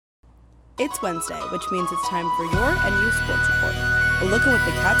It's Wednesday, which means it's time for your NU Sports Report. A look at what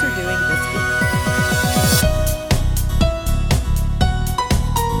the Cats are doing this week.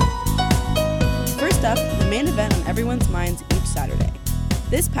 First up, the main event on everyone's minds each Saturday.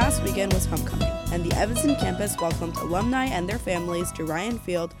 This past weekend was homecoming, and the Evanston campus welcomed alumni and their families to Ryan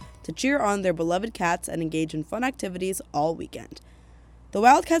Field to cheer on their beloved Cats and engage in fun activities all weekend. The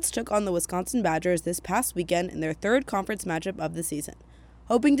Wildcats took on the Wisconsin Badgers this past weekend in their third conference matchup of the season,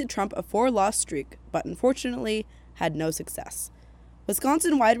 hoping to trump a 4-loss streak, but unfortunately had no success.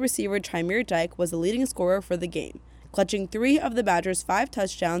 Wisconsin wide receiver Trymere Dyke was the leading scorer for the game, clutching 3 of the Badgers' 5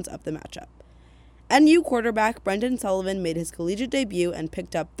 touchdowns of the matchup. NU quarterback Brendan Sullivan made his collegiate debut and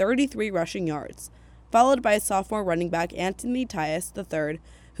picked up 33 rushing yards, followed by sophomore running back Anthony Tyus III,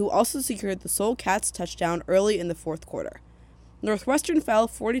 who also secured the sole Cats touchdown early in the fourth quarter. Northwestern fell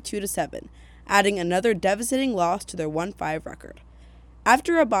 42-7, adding another devastating loss to their 1-5 record.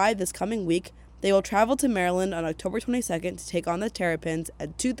 After a bye this coming week, they will travel to Maryland on October 22nd to take on the Terrapins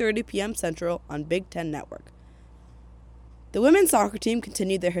at 2:30 p.m. Central on Big Ten Network. The women's soccer team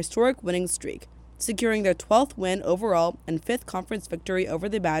continued their historic winning streak, securing their 12th win overall and 5th conference victory over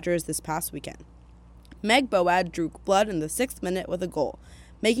the Badgers this past weekend. Meg Boad drew blood in the 6th minute with a goal,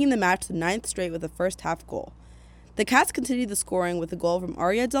 making the match the 9th straight with a first-half goal. The Cats continued the scoring with a goal from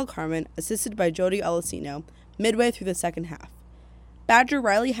Aria Del Carmen, assisted by Jody Alessino, midway through the second half. Badger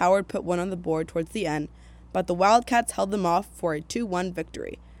Riley Howard put one on the board towards the end, but the Wildcats held them off for a 2-1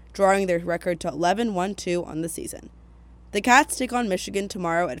 victory, drawing their record to 11-1-2 on the season. The Cats take on Michigan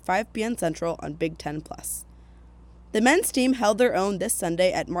tomorrow at 5 p.m. Central on Big Ten+. The men's team held their own this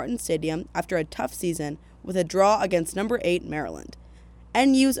Sunday at Martin Stadium after a tough season with a draw against number 8 Maryland.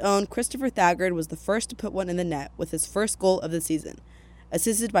 NU's own Christopher Thagard was the first to put one in the net with his first goal of the season,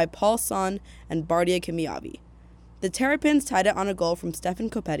 assisted by Paul Son and Bardia Kimiavi. The Terrapins tied it on a goal from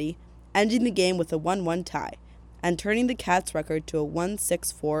Stefan Kopetti, ending the game with a 1-1 tie, and turning the Cats' record to a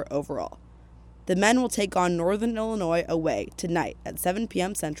 1-6-4 overall. The men will take on Northern Illinois away tonight at 7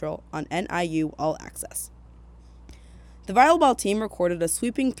 p.m. Central on NIU All Access. The volleyball team recorded a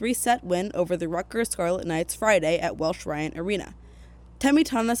sweeping 3-set win over the Rutgers Scarlet Knights Friday at Welsh Ryan Arena.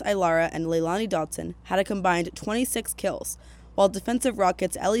 Temitanas Ailara and Leilani Dodson had a combined 26 kills, while defensive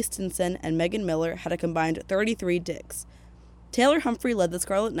Rockets Ellie Stinson and Megan Miller had a combined 33 digs. Taylor Humphrey led the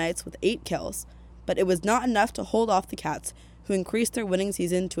Scarlet Knights with 8 kills, but it was not enough to hold off the Cats, who increased their winning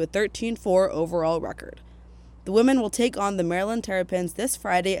season to a 13-4 overall record. The women will take on the Maryland Terrapins this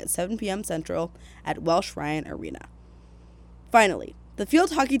Friday at 7 p.m. Central at Welsh Ryan Arena. Finally, the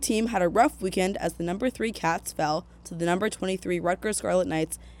field hockey team had a rough weekend as the number 3 Cats fell to the number 23 Rutgers Scarlet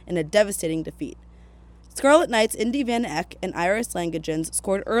Knights in a devastating defeat. Scarlet Knights Indy Van Eck and Iris Langagens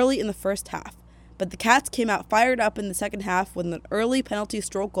scored early in the first half, but the Cats came out fired up in the second half with an early penalty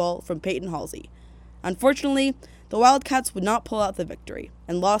stroke goal from Peyton Halsey. Unfortunately, the Wildcats would not pull out the victory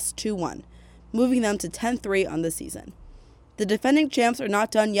and lost 2-1, moving them to 10-3 on the season. The defending champs are not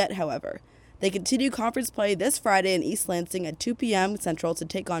done yet, however. They continue conference play this Friday in East Lansing at 2 p.m. Central to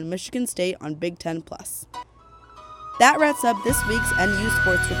take on Michigan State on Big Ten+. That wraps up this week's NU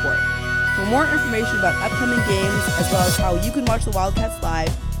Sports Report. For more information about upcoming games, as well as how you can watch the Wildcats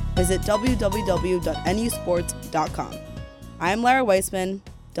live, visit www.nusports.com. I am Lara Weissmann,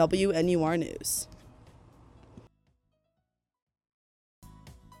 WNUR News.